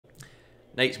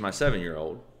Nate's my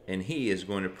 7-year-old, and he is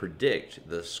going to predict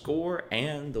the score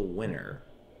and the winner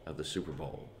of the Super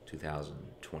Bowl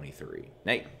 2023.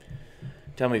 Nate,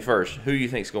 tell me first, who you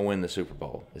think is going to win the Super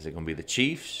Bowl? Is it going to be the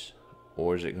Chiefs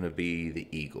or is it going to be the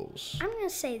Eagles? I'm going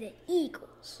to say the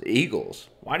Eagles. The Eagles?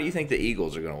 Why do you think the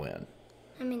Eagles are going to win?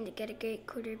 I mean, they got a great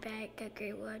quarterback, got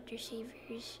great wide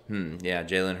receivers. Yeah,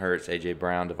 Jalen Hurts, A.J.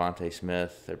 Brown, Devontae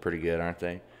Smith, they're pretty good, aren't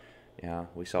they? Yeah,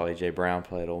 we saw A.J. Brown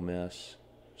play at Ole Miss.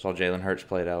 Saw Jalen Hurts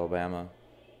play at Alabama.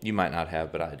 You might not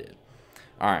have, but I did.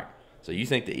 All right, so you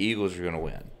think the Eagles are going to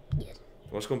win? Yes.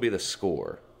 What's going to be the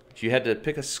score? If you had to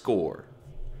pick a score,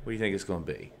 what do you think it's going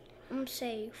to be? I'm going to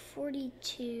say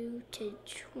 42-28.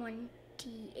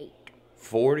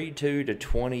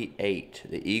 42-28.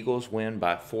 The Eagles win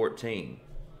by 14.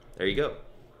 There you go.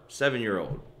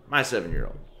 7-year-old, my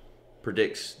 7-year-old,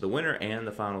 predicts the winner and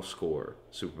the final score,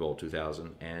 Super Bowl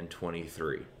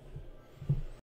 2023.